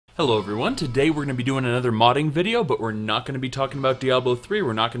Hello everyone, today we're going to be doing another modding video, but we're not going to be talking about Diablo 3,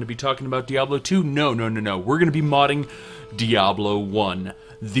 we're not going to be talking about Diablo 2, no. We're going to be modding Diablo 1,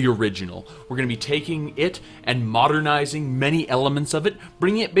 the original. We're going to be taking it and modernizing many elements of it,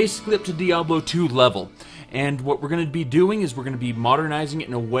 bringing it basically up to Diablo 2 level. And what we're going to be doing is we're going to be modernizing it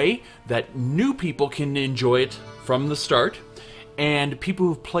in a way that new people can enjoy it from the start, and people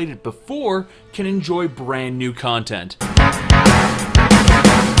who've played it before can enjoy brand new content.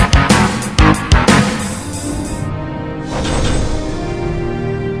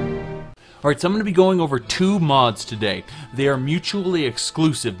 Alright, so I'm going to be going over two mods today. They are mutually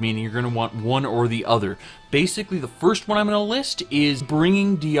exclusive, meaning you're going to want one or the other. Basically, the first one I'm going to list is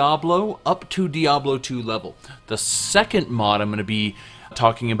bringing Diablo up to Diablo 2 level. The second mod I'm going to be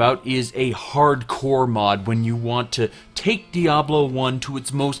talking about is a hardcore mod when you want to take Diablo 1 to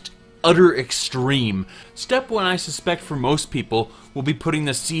its most utter extreme. Step one, I suspect for most people, will be putting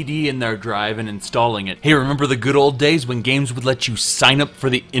the CD in their drive and installing it. Hey, remember the good old days when games would let you sign up for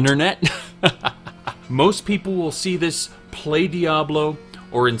the internet? Most people will see this play Diablo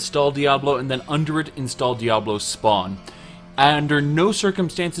or install Diablo and then under it install Diablo Spawn. Under no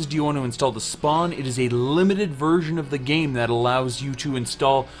circumstances do you want to install the Spawn. It is a limited version of the game that allows you to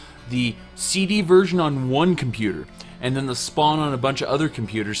install the CD version on one computer and then the Spawn on a bunch of other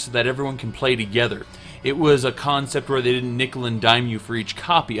computers so that everyone can play together. It was a concept where they didn't nickel and dime you for each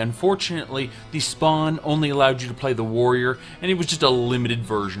copy. Unfortunately, the Spawn only allowed you to play the Warrior, and it was just a limited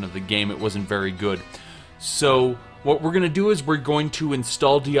version of the game. It wasn't very good. So what we're going to do is we're going to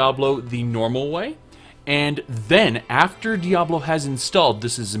install Diablo the normal way, and then after Diablo has installed,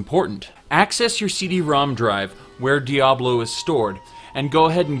 this is important, access your CD-ROM drive where Diablo is stored, and go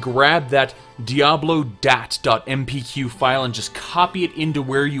ahead and grab that diablo.dat.mpq file and just copy it into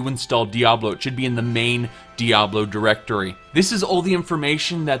where you installed Diablo. It should be in the main Diablo directory. This is all the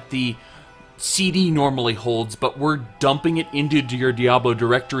information that the CD normally holds, but we're dumping it into your Diablo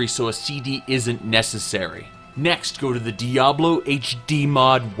directory so a CD isn't necessary. Next, go to the Diablo HD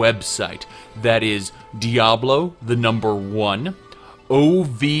mod website. That is Diablo, the number 1,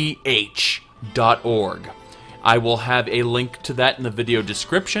 OVH.org. I will have a link to that in the video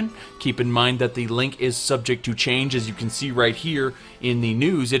description. Keep in mind that the link is subject to change. As you can see right here in the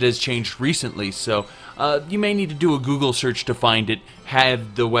news, it has changed recently, so you may need to do a Google search to find it,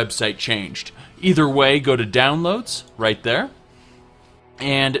 have the website changed. Either way, go to Downloads, right there,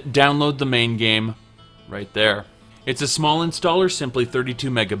 and download the main game, right there. It's a small installer, simply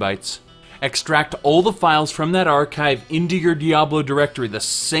 32 megabytes. Extract all the files from that archive into your Diablo directory, the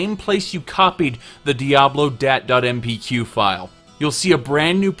same place you copied the diablo.dat.mpq file. You'll see a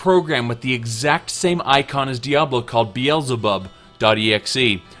brand new program with the exact same icon as Diablo called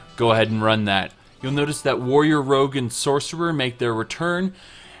Beelzebub.exe. Go ahead and run that. You'll notice that Warrior, Rogue, and Sorcerer make their return,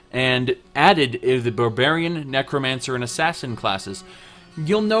 and added is the Barbarian, Necromancer, and Assassin classes.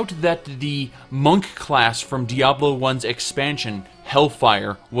 You'll note that the Monk class from Diablo 1's expansion,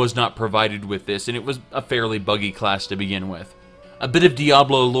 Hellfire, was not provided with this, and it was a fairly buggy class to begin with. A bit of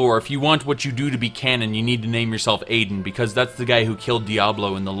Diablo lore: if you want what you do to be canon, you need to name yourself Aiden, because that's the guy who killed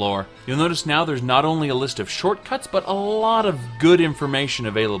Diablo in the lore. You'll notice now there's not only a list of shortcuts, but a lot of good information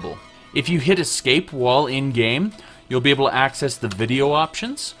available. If you hit escape while in-game, you'll be able to access the video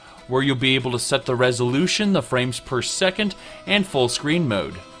options, where you'll be able to set the resolution, the frames per second, and full screen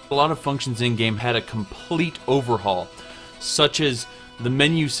mode. A lot of functions in-game had a complete overhaul, such as the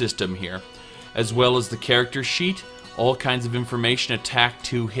menu system here, as well as the character sheet, all kinds of information, attack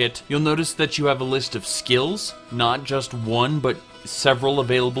to hit. You'll notice that you have a list of skills, not just one, but several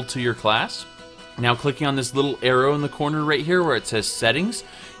available to your class. Now clicking on this little arrow in the corner right here where it says settings,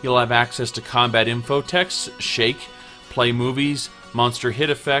 you'll have access to combat info text, shake, play movies, monster hit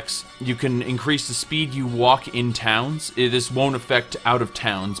effects. You can increase the speed you walk in towns. This won't affect out of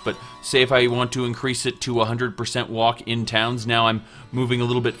towns, but say if I want to increase it to 100% walk in towns, now I'm moving a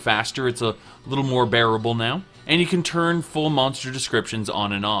little bit faster. It's a little more bearable now. And you can turn full monster descriptions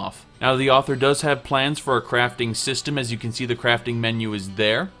on and off. Now the author does have plans for a crafting system. As you can see, the crafting menu is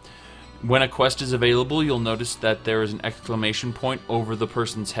there. When a quest is available, you'll notice that there is an exclamation point over the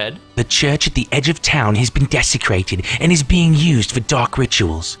person's head. The church at the edge of town has been desecrated and is being used for dark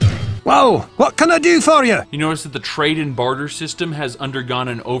rituals. Whoa, what can I do for you? You notice that the trade and barter system has undergone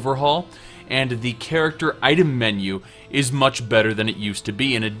an overhaul, and the character item menu is much better than it used to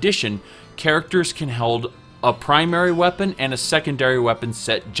be. In addition, characters can hold a primary weapon and a secondary weapon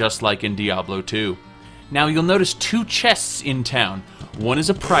set just like in Diablo 2. Now you'll notice two chests in town. One is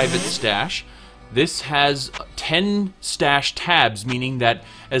a private stash. This has 10 stash tabs, meaning that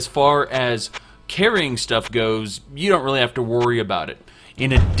as far as carrying stuff goes, you don't really have to worry about it.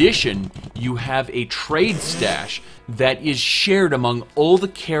 In addition, you have a trade stash that is shared among all the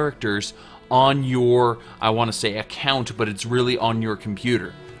characters on your, I want to say account, but it's really on your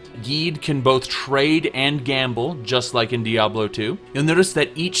computer. Geed can both trade and gamble, just like in Diablo 2. You'll notice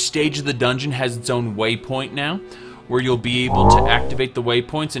that each stage of the dungeon has its own waypoint now, where you'll be able to activate the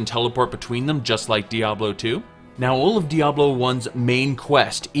waypoints and teleport between them, just like Diablo 2. Now, all of Diablo 1's main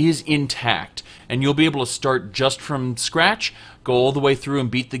quest is intact, and you'll be able to start just from scratch, go all the way through and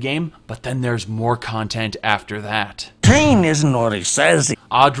beat the game, but then there's more content after that. Train isn't what he says.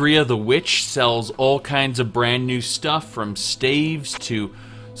 Adria the Witch sells all kinds of brand new stuff, from staves to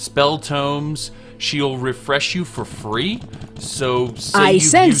spell tomes. She'll refresh you for free, so say you've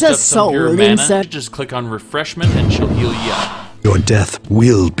used up some of your mana, just click on refreshment and she'll heal you up. Your death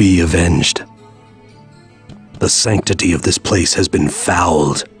will be avenged. The sanctity of this place has been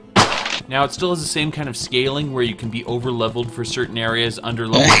fouled. Now, it still has the same kind of scaling where you can be over-leveled for certain areas,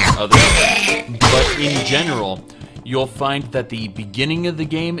 under-leveled for others. But in general, you'll find that the beginning of the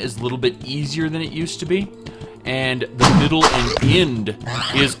game is a little bit easier than it used to be, and the middle and end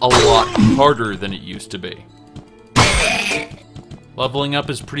is a lot harder than it used to be. Leveling up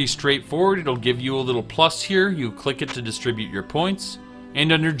is pretty straightforward. It'll give you a little plus here. You click it to distribute your points.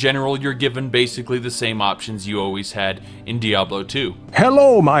 And under general, you're given basically the same options you always had in Diablo 2.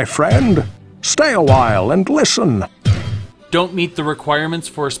 Hello, my friend. Stay a while and listen. Don't meet the requirements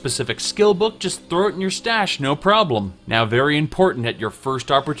for a specific skill book, just throw it in your stash, no problem. Now, very important, at your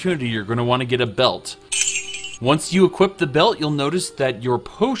first opportunity, you're going to want to get a belt. Once you equip the belt, you'll notice that your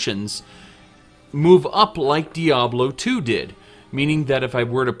potions move up like Diablo 2 did. Meaning that if I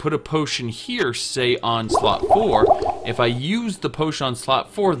were to put a potion here, say on slot 4, if I use the potion on slot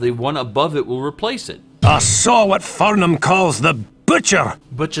 4, the one above it will replace it. I saw what Farnham calls the butcher.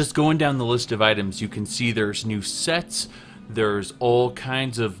 But just going down the list of items, you can see there's new sets, there's all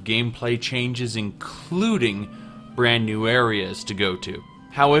kinds of gameplay changes, including brand new areas to go to.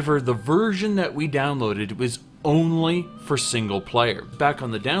 However, the version that we downloaded was only for single player. Back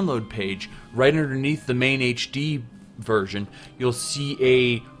on the download page, right underneath the main HD version, you'll see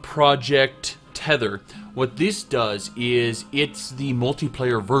a project tether. What this does is it's the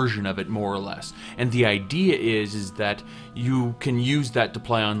multiplayer version of it, more or less, and the idea is that you can use that to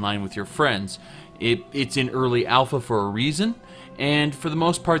play online with your friends. It's in early alpha for a reason, and for the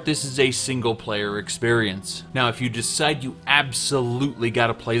most part this is a single player experience. Now, if you decide you absolutely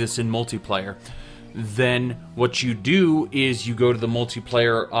gotta play this in multiplayer, then what you do is you go to the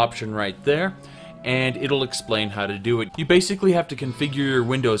multiplayer option right there, and it'll explain how to do it. You basically have to configure your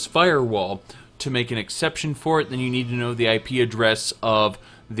Windows firewall to make an exception for it. Then you need to know the IP address of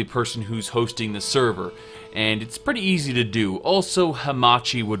the person who's hosting the server, and it's pretty easy to do. Also,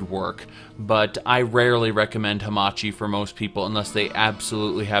 Hamachi would work, but I rarely recommend Hamachi for most people unless they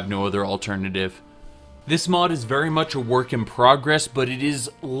absolutely have no other alternative. This mod is very much a work in progress, but it is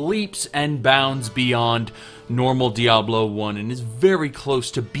leaps and bounds beyond normal Diablo 1 and is very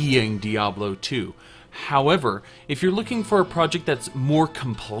close to being Diablo 2. However, if you're looking for a project that's more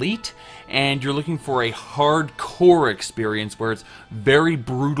complete and you're looking for a hardcore experience where it's very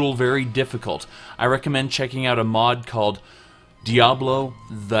brutal, very difficult, I recommend checking out a mod called Diablo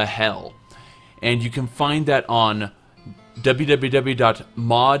the Hell. And you can find that on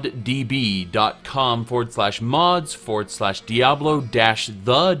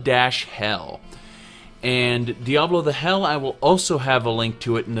www.moddb.com/mods/Diablo-the-Hell. And Diablo the Hell, I will also have a link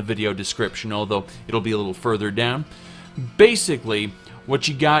to it in the video description, although it'll be a little further down. Basically, what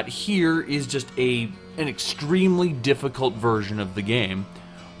you got here is just an extremely difficult version of the game,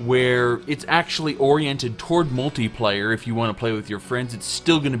 where it's actually oriented toward multiplayer. If you want to play with your friends, it's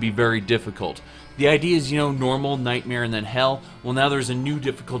still going to be very difficult. The idea is, you know, normal, nightmare, and then hell. Well, now there's a new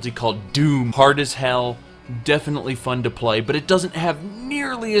difficulty called Doom. Hard as hell, definitely fun to play, but it doesn't have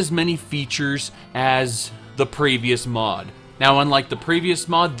nearly as many features as the previous mod. Now, unlike the previous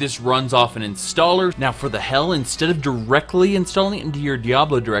mod, this runs off an installer. Now, for the hell, instead of directly installing it into your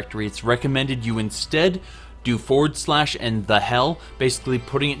Diablo directory, it's recommended you instead do / and the hell, basically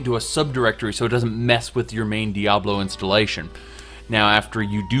putting it into a subdirectory so it doesn't mess with your main Diablo installation. Now, after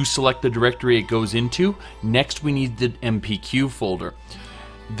you do select the directory it goes into, next we need the MPQ folder.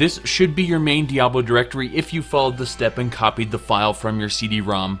 This should be your main Diablo directory if you followed the step and copied the file from your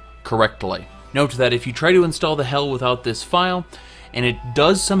CD-ROM correctly. Note that if you try to install the hell without this file, and it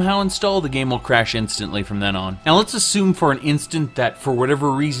does somehow install, the game will crash instantly from then on. Now, let's assume for an instant that for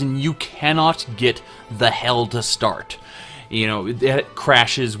whatever reason you cannot get the hell to start. You know, it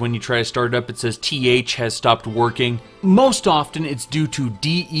crashes when you try to start it up. It says TH has stopped working. Most often it's due to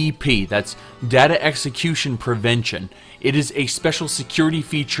DEP, that's Data Execution Prevention. It is a special security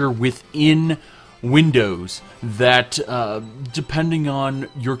feature within Windows that, depending on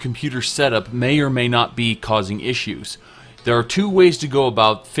your computer setup, may or may not be causing issues. There are two ways to go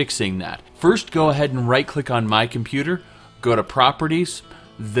about fixing that. First, go ahead and right-click on My Computer, go to Properties,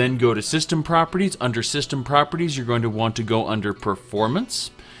 then go to System Properties. Under System Properties, you're going to want to go under Performance,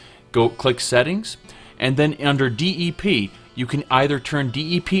 go click Settings, and then under DEP, you can either turn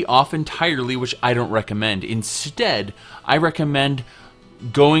DEP off entirely, which I don't recommend. Instead, I recommend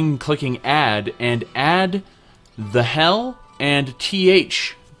clicking Add, and add the hell and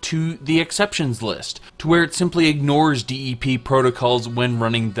TH to the exceptions list, to where it simply ignores DEP protocols when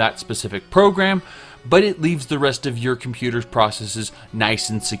running that specific program, but it leaves the rest of your computer's processes nice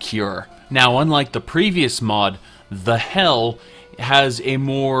and secure. Now, unlike the previous mod, the hell has a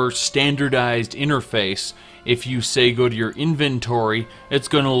more standardized interface. If you say go to your inventory, it's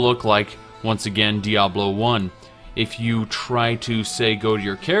going to look like, once again, Diablo 1. If you try to say go to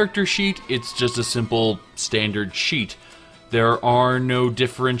your character sheet, it's just a simple standard sheet. There are no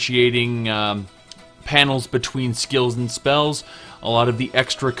differentiating panels between skills and spells. A lot of the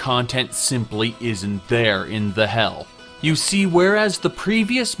extra content simply isn't there in the hell. You see, whereas the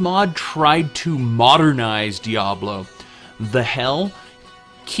previous mod tried to modernize Diablo, the hell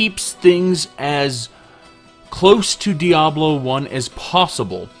keeps things as close to Diablo 1 as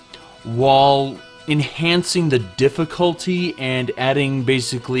possible, while enhancing the difficulty and adding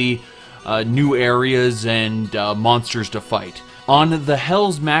basically new areas and monsters to fight. On the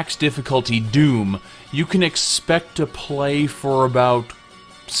Hell's max difficulty, Doom, you can expect to play for about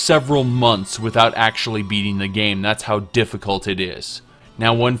several months without actually beating the game. That's how difficult it is.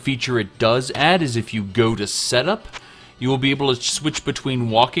 Now, one feature it does add is if you go to Setup, you will be able to switch between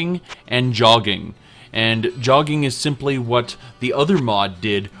walking and jogging. And jogging is simply what the other mod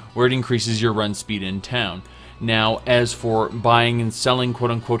did, where it increases your run speed in town. Now, as for buying and selling,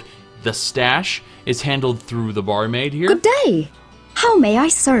 quote-unquote, the stash is handled through the barmaid here. Good day. How may I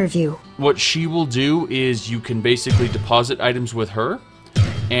serve you? What she will do is you can basically deposit items with her,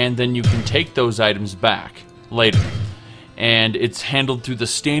 and then you can take those items back later. And it's handled through the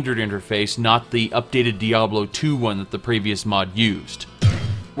standard interface, not the updated Diablo 2 one that the previous mod used.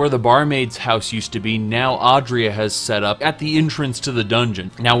 Where the barmaid's house used to be, now Adria has set up at the entrance to the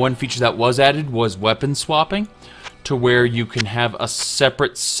dungeon. Now, one feature that was added was weapon swapping, to where you can have a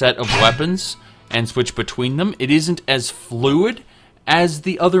separate set of weapons and switch between them. It isn't as fluid as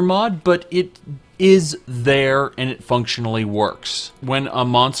the other mod, but it is there and it functionally works. When a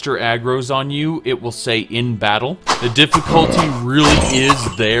monster aggroes on you, it will say in battle. The difficulty really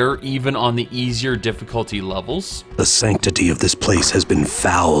is there, even on the easier difficulty levels. The sanctity of this place has been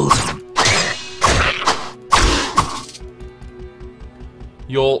fouled.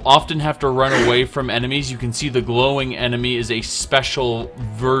 You'll often have to run away from enemies. You can see the glowing enemy is a special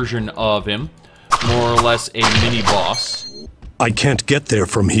version of him, more or less a mini-boss. I can't get there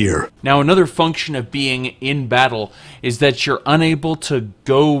from here. Now, another function of being in battle is that you're unable to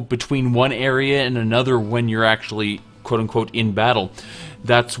go between one area and another when you're actually, quote-unquote, in battle.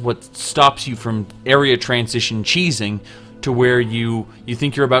 That's what stops you from area transition cheesing, to where you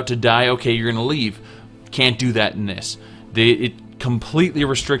think you're about to die, okay, you're going to leave. Can't do that in this. It completely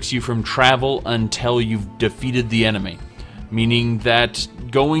restricts you from travel until you've defeated the enemy, meaning that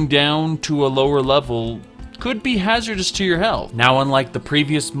going down to a lower level could be hazardous to your health. Now, unlike the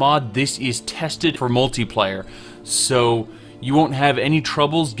previous mod, this is tested for multiplayer, so you won't have any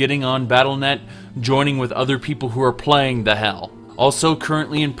troubles getting on Battle.net, joining with other people who are playing the Hell. Also,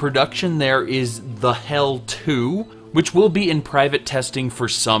 currently in production, there is the Hell 2, which will be in private testing for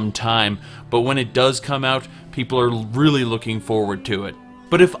some time, but when it does come out, people are really looking forward to it.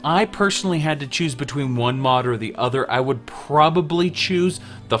 But if I personally had to choose between one mod or the other, I would probably choose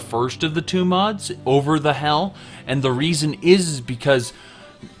the first of the two mods over the Hell. And the reason is because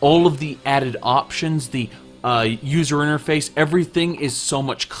all of the added options, the user interface, everything is so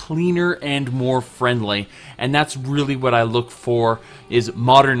much cleaner and more friendly. And that's really what I look for, is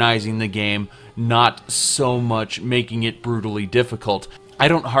modernizing the game, not so much making it brutally difficult. I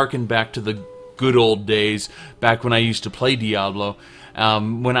don't harken back to the good old days, back when I used to play Diablo.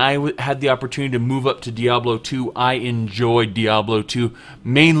 When I had the opportunity to move up to Diablo 2, I enjoyed Diablo 2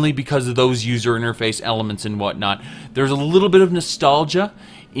 mainly because of those user interface elements and whatnot. There's a little bit of nostalgia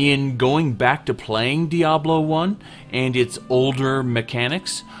in going back to playing Diablo 1 and its older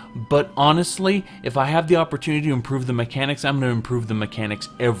mechanics, but honestly, if I have the opportunity to improve the mechanics, I'm going to improve the mechanics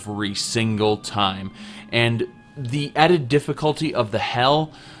every single time. And the added difficulty of the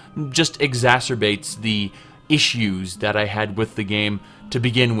Hell just exacerbates the issues that I had with the game to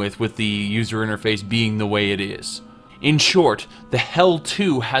begin with the user interface being the way it is. In short, the Hell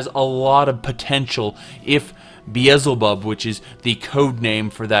 2 has a lot of potential if Beelzebub, which is the code name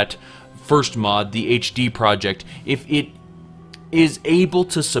for that first mod, the HD project, if it is able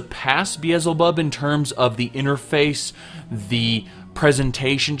to surpass Beelzebub in terms of the interface, the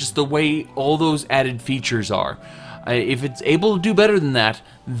presentation, just the way all those added features are. If it's able to do better than that,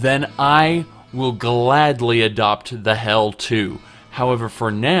 then I will gladly adopt the Hell 2. However,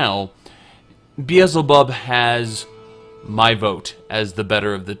 for now, Beelzebub has my vote as the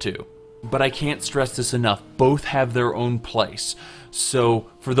better of the two. But I can't stress this enough, both have their own place. So,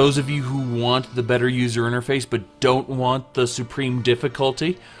 for those of you who want the better user interface but don't want the supreme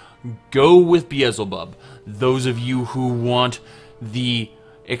difficulty, go with Beelzebub. Those of you who want the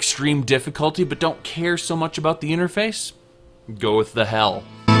extreme difficulty but don't care so much about the interface, go with the Hell.